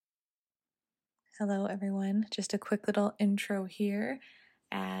Hello, everyone. Just a quick little intro here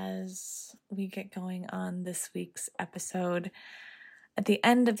as we get going on this week's episode. At the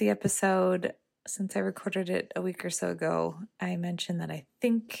end of the episode, since I recorded it a week or so ago, I mentioned that I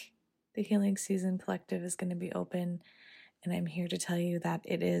think the Healing Season Collective is going to be open, and I'm here to tell you that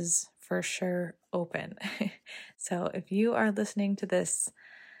it is for sure open. So if you are listening to this,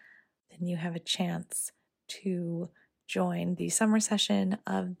 then you have a chance to join the summer session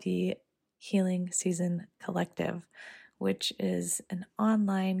of the Healing Season Collective, which is an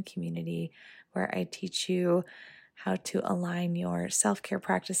online community where I teach you how to align your self-care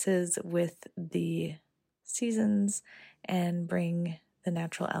practices with the seasons and bring the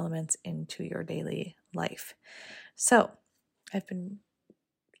natural elements into your daily life. So I've been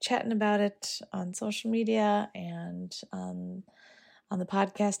chatting about it on social media and on the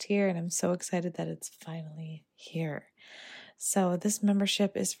podcast here, and I'm so excited that it's finally here. So this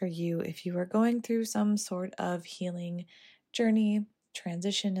membership is for you if you are going through some sort of healing journey,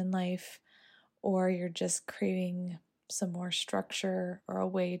 transition in life, or you're just craving some more structure or a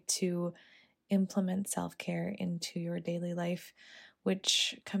way to implement self-care into your daily life,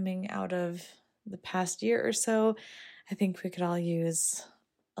 which coming out of the past year or so, I think we could all use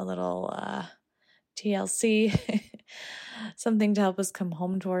a little TLC, something to help us come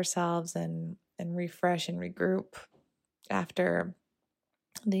home to ourselves and refresh and regroup after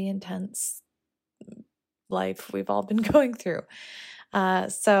the intense life we've all been going through.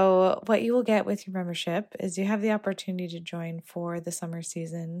 So what you will get with your membership is you have the opportunity to join for the summer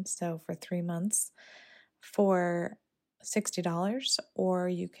season, so for 3 months for $60, or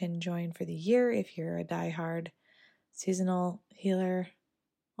you can join for the year if you're a diehard seasonal healer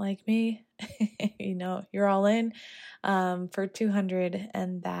like me. You're all in for $200,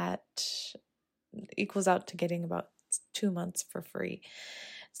 and that equals out to getting about 2 months for free.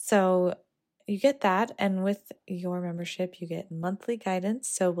 So you get that, and with your membership, you get monthly guidance.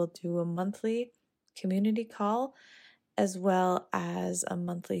 So we'll do a monthly community call as well as a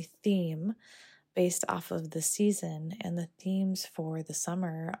monthly theme based off of the season. And the themes for the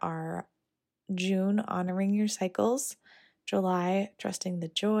summer are June, honoring your cycles, July, trusting the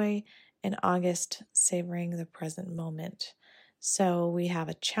joy, and August, savoring the present moment. So we have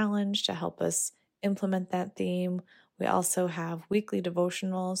a challenge to help us implement that theme. We also have weekly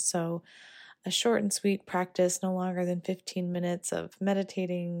devotionals, so a short and sweet practice, no longer than 15 minutes of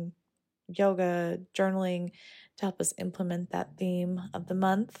meditating, yoga, journaling to help us implement that theme of the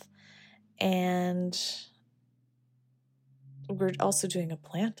month. And we're also doing a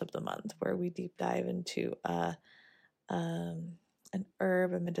plant of the month where we deep dive into an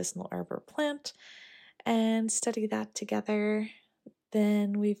herb, a medicinal herb or plant, and study that together.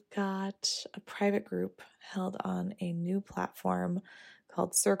 Then we've got a private group held on a new platform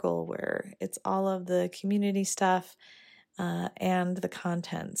called Circle, where it's all of the community stuff and the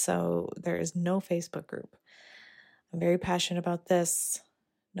content. So there is no Facebook group. I'm very passionate about this.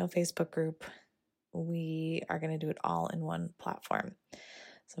 No Facebook group. We are going to do it all in one platform.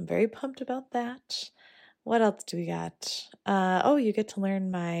 So I'm very pumped about that. What else do we got? You get to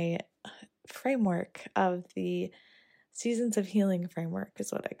learn my framework of the Seasons of Healing framework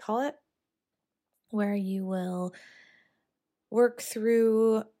is what I call it, where you will work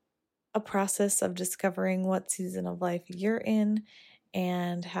through a process of discovering what season of life you're in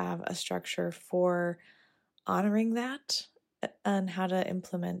and have a structure for honoring that and how to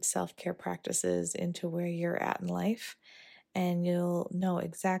implement self-care practices into where you're at in life. And you'll know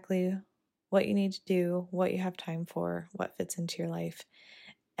exactly what you need to do, what you have time for, what fits into your life.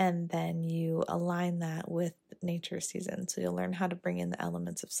 And then you align that with nature's season. So you'll learn how to bring in the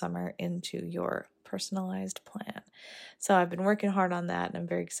elements of summer into your personalized plan. So I've been working hard on that, and I'm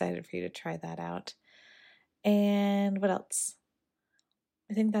very excited for you to try that out. And what else?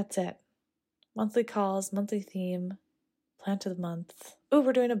 I think that's it. Monthly calls, monthly theme, plant of the month. Oh,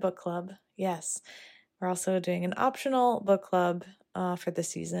 we're doing a book club. Yes. We're also doing an optional book club for the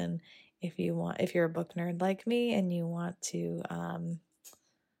season if you're a book nerd like me and you want to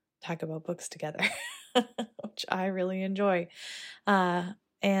talk about books together, which I really enjoy.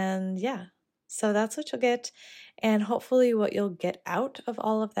 And yeah, so that's what you'll get. And hopefully what you'll get out of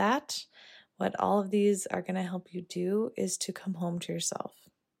all of that, what all of these are going to help you do is to come home to yourself,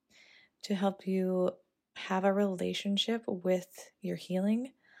 to help you have a relationship with your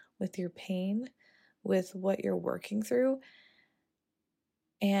healing, with your pain, with what you're working through,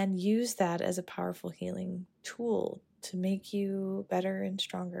 and use that as a powerful healing tool to make you better and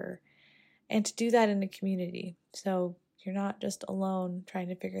stronger, and to do that in a community. So you're not just alone trying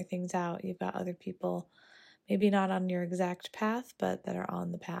to figure things out. You've got other people, maybe not on your exact path, but that are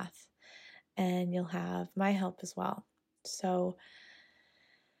on the path. and you'll have my help as well. So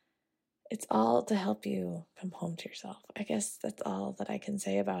it's all to help you come home to yourself. I guess that's all that I can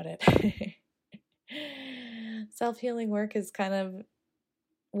say about it. Self-healing work is kind of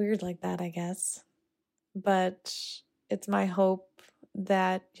weird like that, I guess. But it's my hope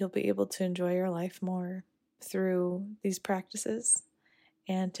that you'll be able to enjoy your life more through these practices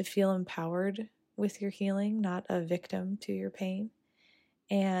and to feel empowered with your healing, not a victim to your pain,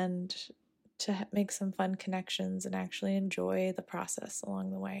 and to make some fun connections and actually enjoy the process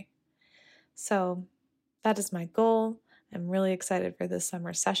along the way. So that is my goal. I'm really excited for this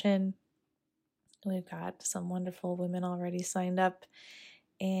summer session. We've got some wonderful women already signed up,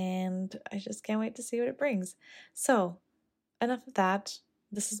 and I just can't wait to see what it brings. So enough of that.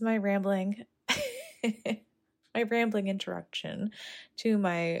 This is my rambling, my rambling introduction to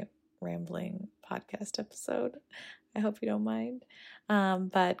my rambling podcast episode. I hope you don't mind.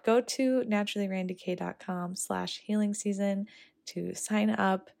 But go to naturallyrandyk.com/healing season to sign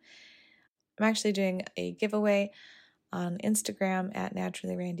up. I'm actually doing a giveaway on Instagram at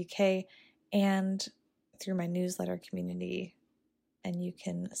naturallyrandyk and through my newsletter community. And you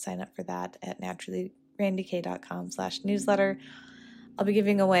can sign up for that at naturallyrandyk.com/newsletter. I'll be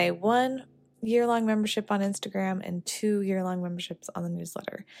giving away 1 year-long membership on Instagram and 2 year-long memberships on the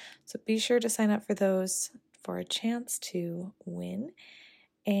newsletter. So be sure to sign up for those for a chance to win.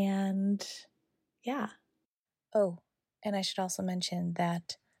 And yeah. Oh, and I should also mention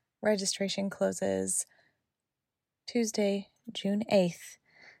that registration closes Tuesday, June 8th.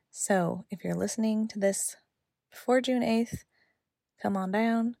 So if you're listening to this before June 8th, come on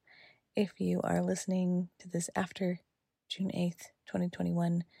down. If you are listening to this after June 8th,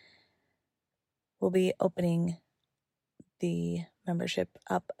 2021, we'll be opening the membership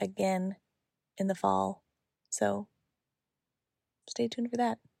up again in the fall. So stay tuned for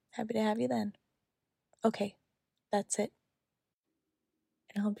that. Happy to have you then. Okay, that's it.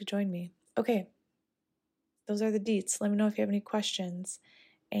 And I hope you join me. Okay, those are the deets. Let me know if you have any questions.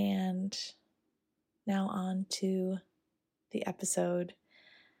 And now on to the episode.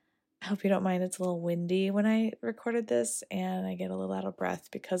 I hope you don't mind. It's a little windy when I recorded this, and I get a little out of breath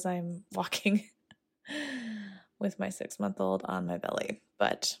because I'm walking with my 6-month-old on my belly.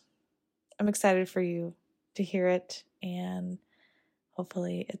 But I'm excited for you to hear it, and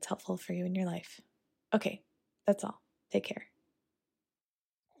hopefully it's helpful for you in your life. Okay, that's all. Take care.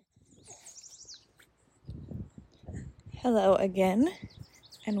 Hello again,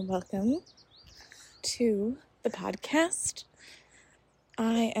 and welcome to the podcast.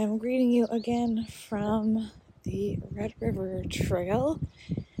 I am greeting you again from the Red River Trail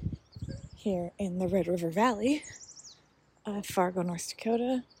here in the Red River Valley of Fargo, North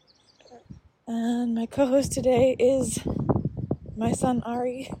Dakota. And my co-host today is my son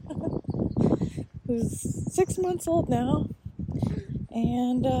Ari, who's 6 months old now.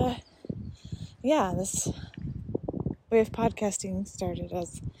 And this way of podcasting started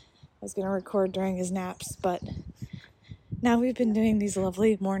as I was going to record during his naps, but now we've been doing these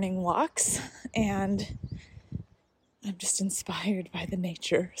lovely morning walks, and I'm just inspired by the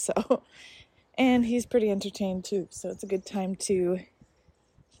nature. And he's pretty entertained too, so it's a good time to,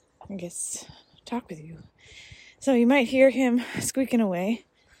 I guess, talk with you. So you might hear him squeaking away.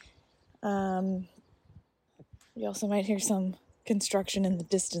 You also might hear some construction in the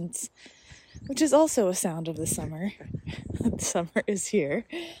distance, which is also a sound of the summer. The summer is here.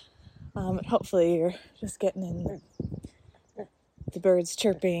 Hopefully you're just getting in the birds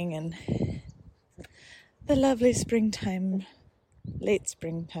chirping and the lovely late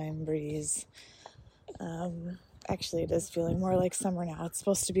springtime breeze. Actually, it is feeling more like summer now. It's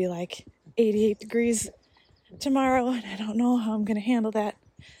supposed to be like 88 degrees tomorrow, and I don't know how I'm going to handle that.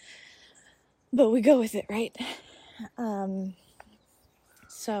 But we go with it, right?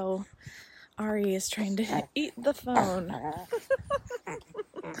 So Ari is trying to eat the phone.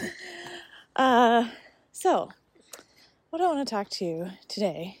 So what I want to talk to you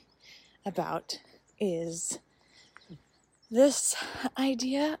today about is this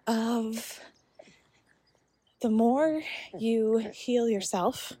idea of the more you heal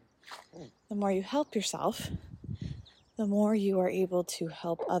yourself, the more you help yourself, the more you are able to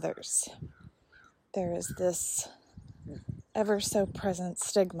help others. There is this ever so present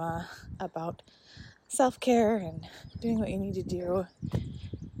stigma about self-care and doing what you need to do,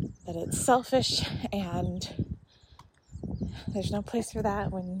 that it's selfish, and there's no place for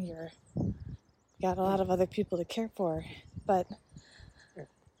that when you got a lot of other people to care for. But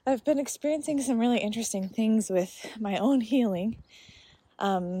I've been experiencing some really interesting things with my own healing.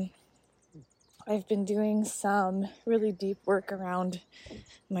 I I've been doing some really deep work around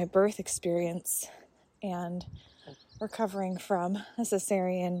my birth experience and recovering from a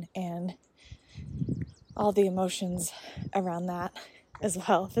cesarean and all the emotions around that as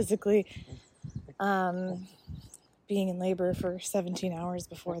well, physically. Being in labor for 17 hours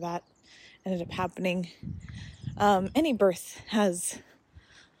before that ended up happening. Any birth has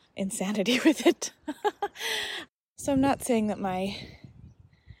insanity with it. So I'm not saying that my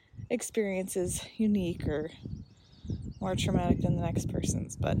experience is unique or more traumatic than the next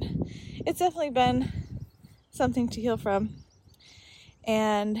person's, but it's definitely been something to heal from,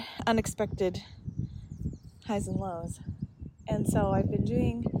 and unexpected highs and lows. And so I've been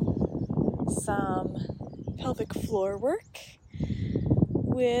doing some pelvic floor work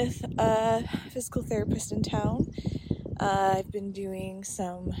with a physical therapist in town. I've been doing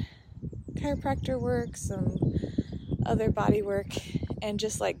some chiropractor work, some other body work, and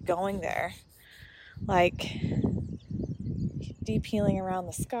just like going there, like deep healing around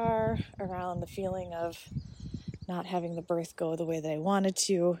the scar, around the feeling of not having the birth go the way that I wanted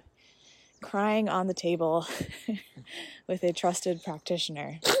to, crying on the table with a trusted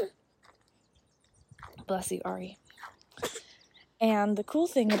practitioner. Bless you, Ari. And the cool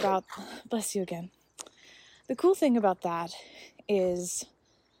thing about, bless you again. The cool thing about that is,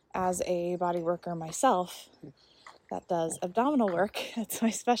 as a body worker myself that does abdominal work, that's my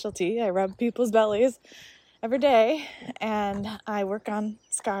specialty. I rub people's bellies every day, and I work on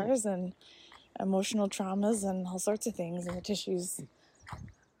scars and emotional traumas and all sorts of things in the tissues,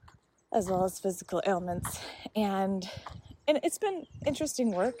 as well as physical ailments. And it's been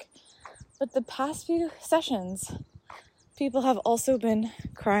interesting work, but the past few sessions, people have also been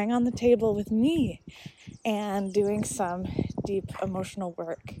crying on the table with me and doing some deep emotional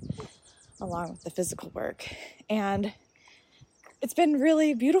work along with the physical work. And it's been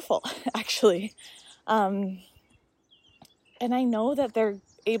really beautiful, actually. And I know that they're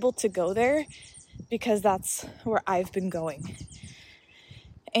able to go there because that's where I've been going.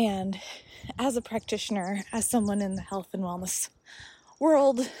 And as a practitioner, as someone in the health and wellness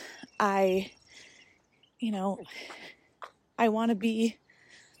world, I want to be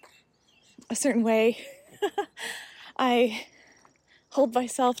a certain way. I hold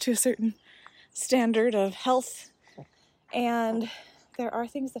myself to a certain standard of health, and there are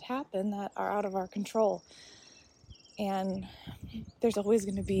things that happen that are out of our control. And there's always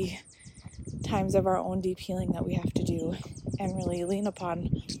going to be times of our own deep healing that we have to do and really lean upon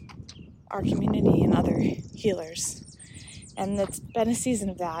our community and other healers. And it's been a season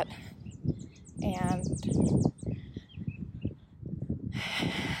of that. And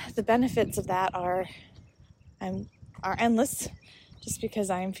the benefits of that are endless, just because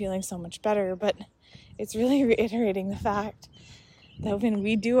I'm feeling so much better. But it's really reiterating the fact that when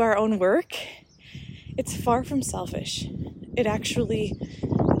we do our own work, it's far from selfish. It actually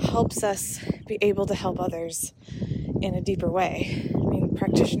helps us be able to help others in a deeper way. I mean,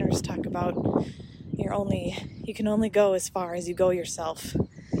 practitioners talk about you can only go as far as you go yourself.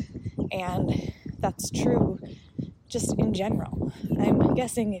 And that's true just in general. I'm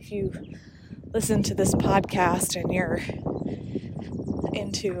guessing if you listen to this podcast and you're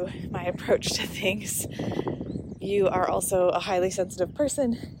into my approach to things, you are also a highly sensitive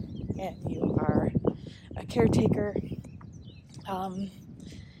person, and you are a caretaker, and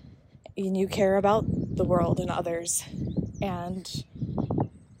you care about the world and others, and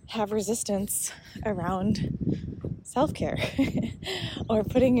have resistance around self-care or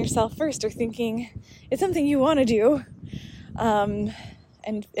putting yourself first, or thinking it's something you want to do, and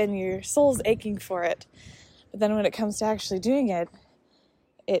your soul's aching for it. But then when it comes to actually doing it,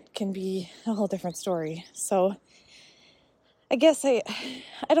 it can be a whole different story. So I guess I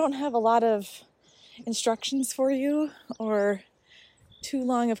don't have a lot of instructions for you or too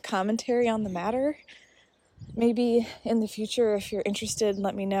long of commentary on the matter. Maybe in the future, if you're interested,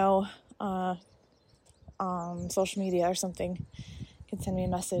 let me know on social media or something. You can send me a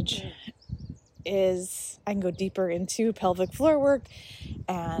message. I can go deeper into pelvic floor work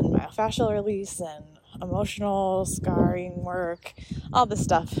and myofascial release and emotional scarring work, all the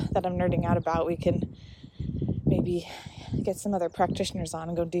stuff that I'm nerding out about. We can maybe get some other practitioners on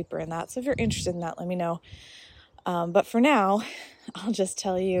and go deeper in that. So if you're interested in that, let me know. But for now, I'll just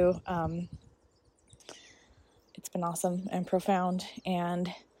tell you, it's been awesome and profound,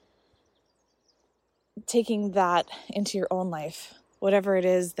 and taking that into your own life, whatever it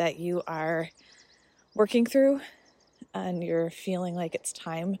is that you are working through and you're feeling like it's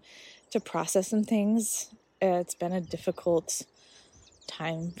time to process some things. It's been a difficult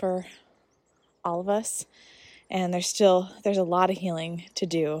time for all of us, and there's a lot of healing to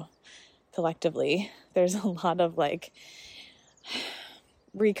do. collectively. There's a lot of like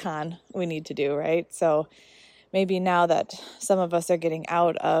recon we need to do, right? So maybe now that some of us are getting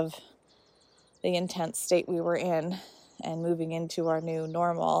out of the intense state we were in and moving into our new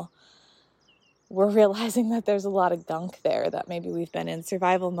normal, we're realizing that there's a lot of gunk there, that maybe we've been in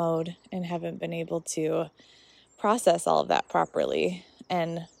survival mode and haven't been able to process all of that properly.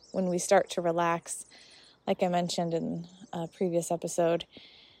 And when we start to relax, like I mentioned in a previous episode,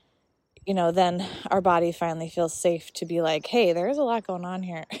 then our body finally feels safe to be like, hey, there's a lot going on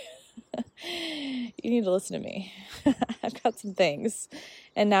here. You need to listen to me. I've got some things.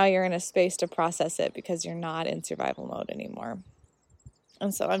 And now you're in a space to process it because you're not in survival mode anymore.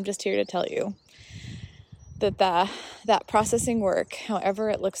 And so I'm just here to tell you that processing work, however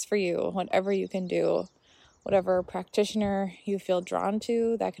it looks for you, whatever you can do, whatever practitioner you feel drawn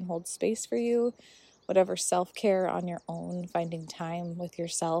to that can hold space for you, whatever self-care on your own, finding time with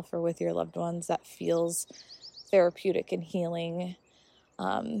yourself or with your loved ones that feels therapeutic and healing,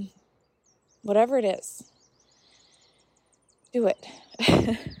 whatever it is, do it.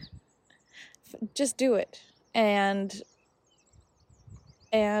 Just do it. And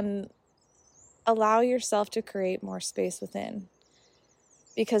allow yourself to create more space within.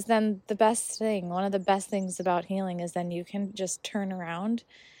 Because then one of the best things about healing is then you can just turn around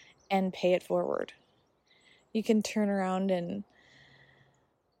and pay it forward. You can turn around and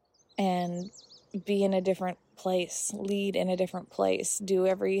be in a different place, lead in a different place, do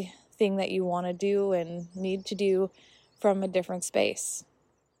everything that you want to do and need to do from a different space.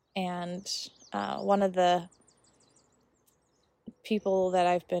 And one of the people that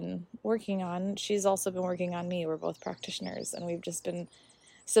I've been working on, she's also been working on me. We're both practitioners, and we've just been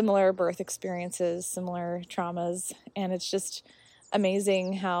similar birth experiences, similar traumas, and it's just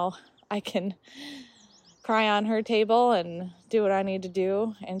amazing how I can cry on her table and do what I need to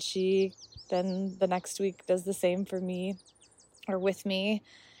do, and she then the next week does the same for me or with me.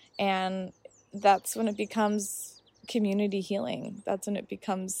 And that's when it becomes community healing. That's when it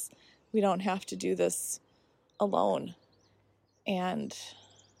becomes, we don't have to do this alone. And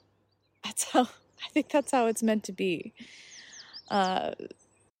I think that's how it's meant to be. Our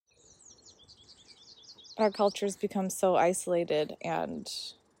cultures become so isolated, and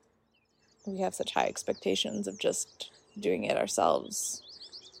we have such high expectations of just doing it ourselves.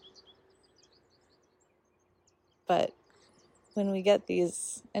 But when we get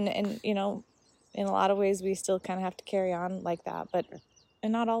these, and in a lot of ways we still kind of have to carry on like that,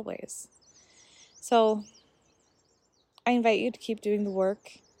 and not always. So I invite you to keep doing the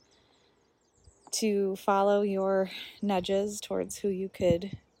work, to follow your nudges towards who you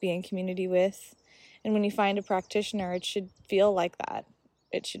could be in community with. And when you find a practitioner, it should feel like that.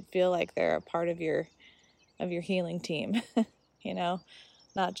 It should feel like they're a part of your healing team,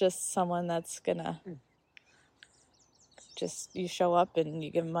 not just someone that's gonna just, you show up and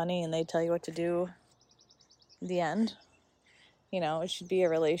you give them money and they tell you what to do. The end. It should be a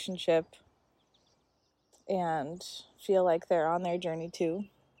relationship and feel like they're on their journey too.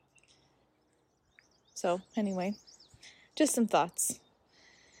 So anyway, just some thoughts.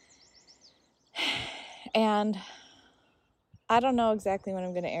 And I don't know exactly when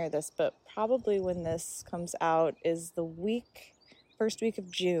I'm going to air this, but probably when this comes out is the first week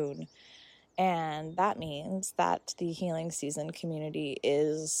of June. And that means that the Healing Season community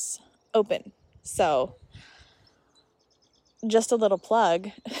is open. So just a little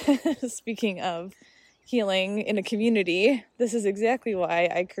plug, speaking of healing in a community, this is exactly why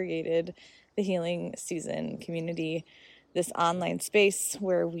I created the Healing Season community, this online space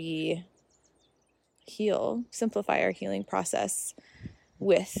where we simplify our healing process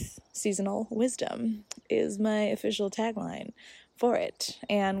with seasonal wisdom is my official tagline for it.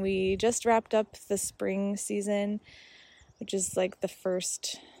 And we just wrapped up the spring season, which is like the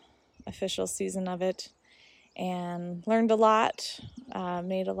first official season of it, and learned a lot,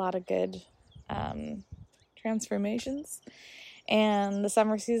 made a lot of good transformations. And the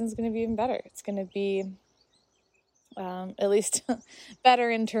summer season is going to be even better. It's going to be at least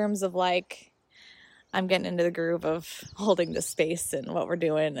better in terms of like, I'm getting into the groove of holding the space and what we're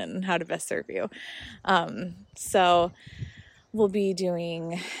doing and how to best serve you. So we'll be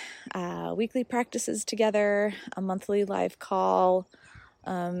doing weekly practices together, a monthly live call,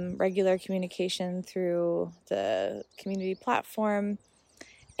 regular communication through the community platform,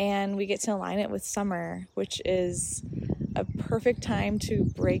 and we get to align it with summer, which is a perfect time to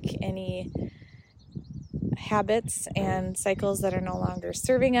break any habits and cycles that are no longer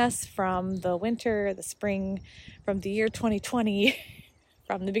serving us from the winter, the spring, from the year 2020,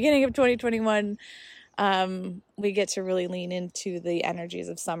 from the beginning of 2021, we get to really lean into the energies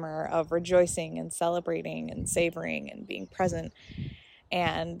of summer, of rejoicing and celebrating and savoring and being present.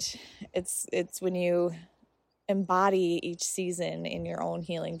 And it's when you embody each season in your own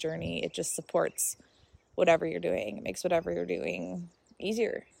healing journey, it just supports whatever you're doing. It makes whatever you're doing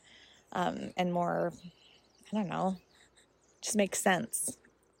easier, and more, I don't know, just makes sense.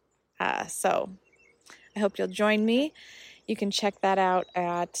 So I hope you'll join me. You can check that out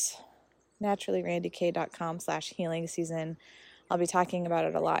at naturallyrandyk.com/healing season. I'll be talking about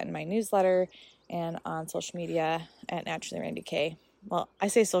it a lot in my newsletter and on social media at naturallyrandyk. Well, I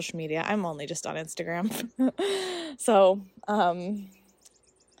say social media, I'm only just on Instagram. So,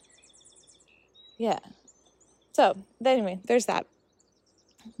 yeah. So, anyway, there's that.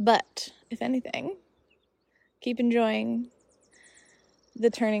 But, if anything, keep enjoying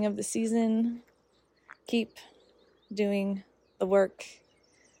the turning of the season. Keep doing the work.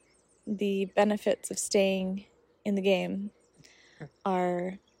 The benefits of staying in the game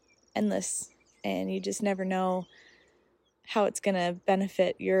are endless, and you just never know how it's going to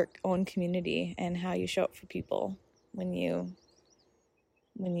benefit your own community and how you show up for people when you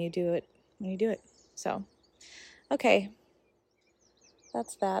do it. So, okay,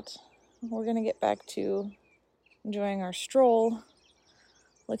 that's that. We're going to get back to enjoying our stroll,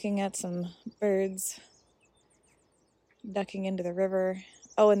 looking at some birds ducking into the river.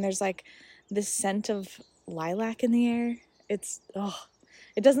 Oh, and there's like this scent of lilac in the air.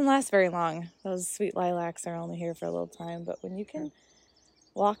 It doesn't last very long. Those sweet lilacs are only here for a little time, but when you can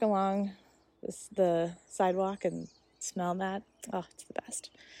walk along the sidewalk and smell that, oh, it's the best.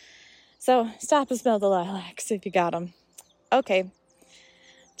 So stop and smell the lilacs if you got them. Okay,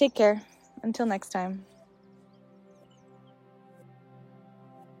 take care. Until next time.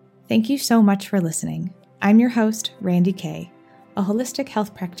 Thank you so much for listening. I'm your host, Randy Kay, a holistic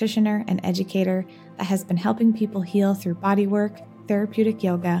health practitioner and educator that has been helping people heal through bodywork, therapeutic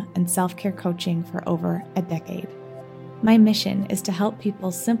yoga, and self-care coaching for over a decade. My mission is to help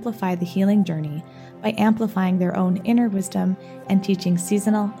people simplify the healing journey by amplifying their own inner wisdom and teaching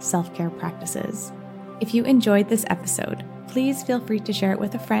seasonal self-care practices. If you enjoyed this episode, please feel free to share it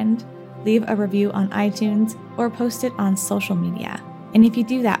with a friend, leave a review on iTunes, or post it on social media. And if you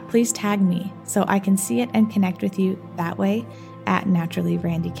do that, please tag me so I can see it and connect with you that way at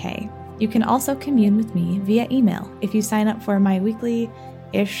naturallyrandyk. You can also commune with me via email if you sign up for my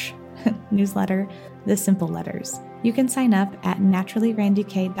weekly-ish newsletter, The Simple Letters. You can sign up at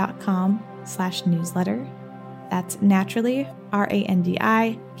naturallyrandyk.com/newsletter. That's naturally,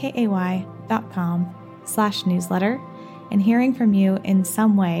 RANDIKAY.com/newsletter. And hearing from you in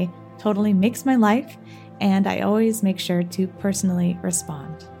some way totally makes my life, and I always make sure to personally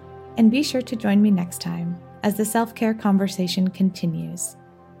respond. And be sure to join me next time as the self-care conversation continues.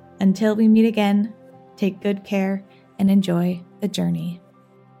 Until we meet again, take good care and enjoy the journey.